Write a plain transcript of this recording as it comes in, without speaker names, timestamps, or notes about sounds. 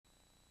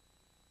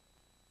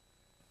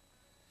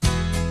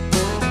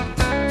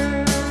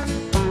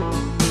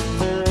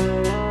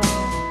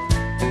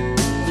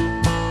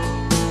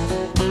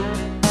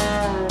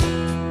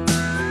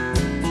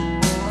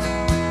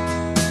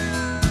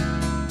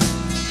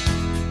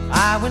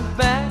I went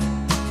back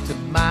to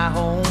my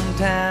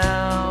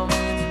hometown.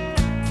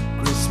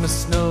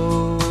 Christmas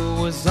snow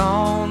was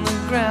on the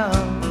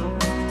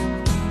ground.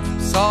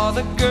 Saw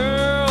the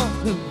girl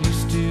who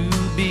used to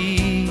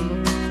be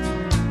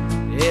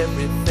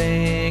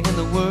everything in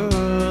the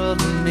world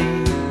to me.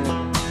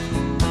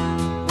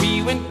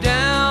 We went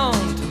down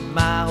to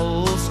my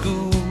old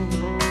school,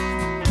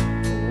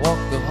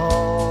 walked the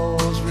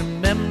halls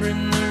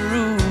remembering the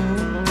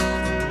rules.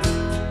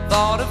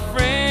 Thought of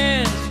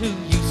friends who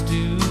used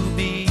to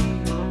be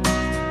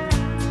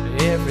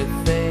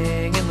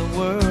everything in the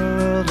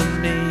world to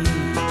me.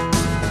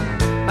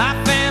 My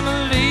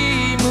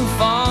family moved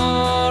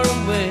far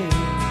away,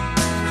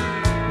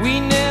 we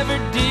never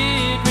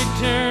did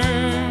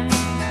return.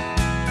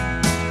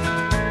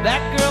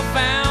 That girl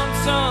found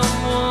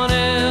someone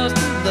else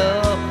to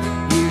love.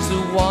 Here's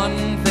the one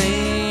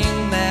thing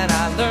that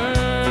I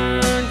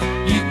learned: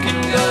 you can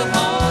go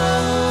home,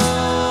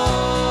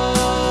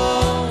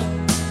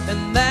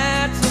 and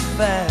that's a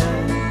fact.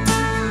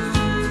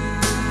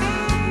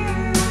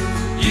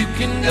 You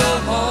can go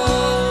home,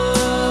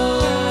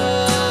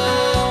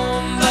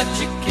 but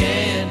you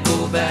can't go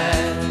back.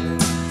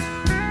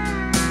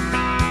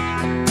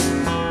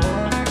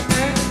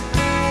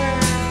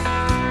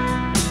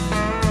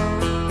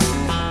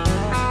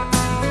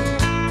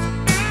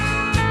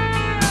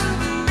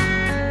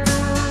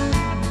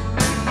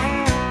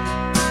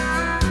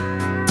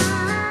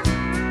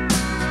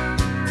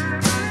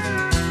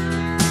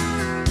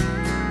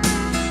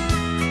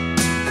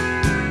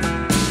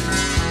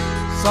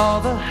 Saw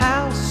the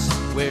house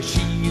where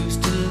she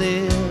used to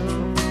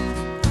live,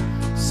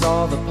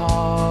 saw the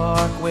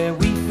park where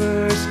we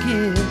first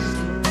kissed,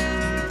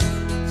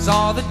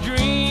 saw the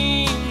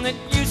dream that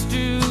used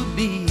to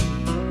be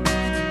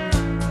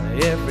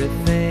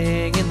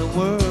everything in the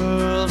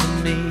world to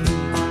me.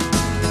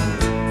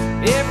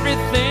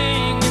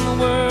 Everything in the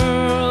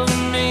world to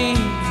me.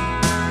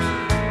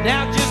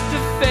 Now just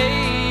a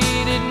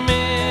faded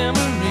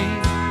memory.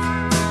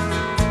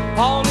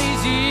 All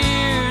these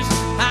years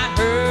I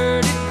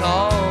heard it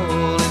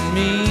calling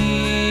me.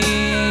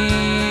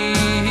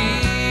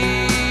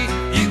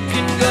 You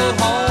can go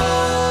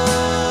home,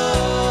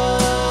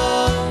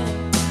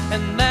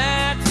 and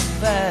that's a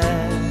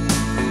fact.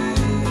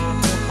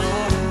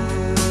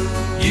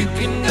 You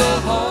can go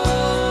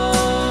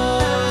home,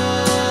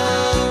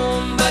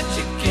 but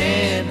you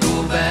can't go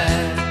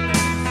back.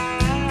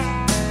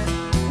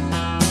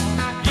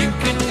 You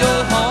can go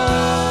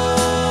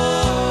home,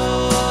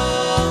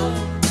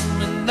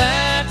 and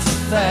that's a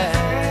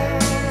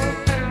fact.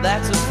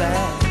 That's a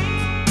fact.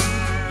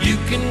 You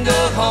can go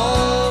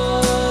home.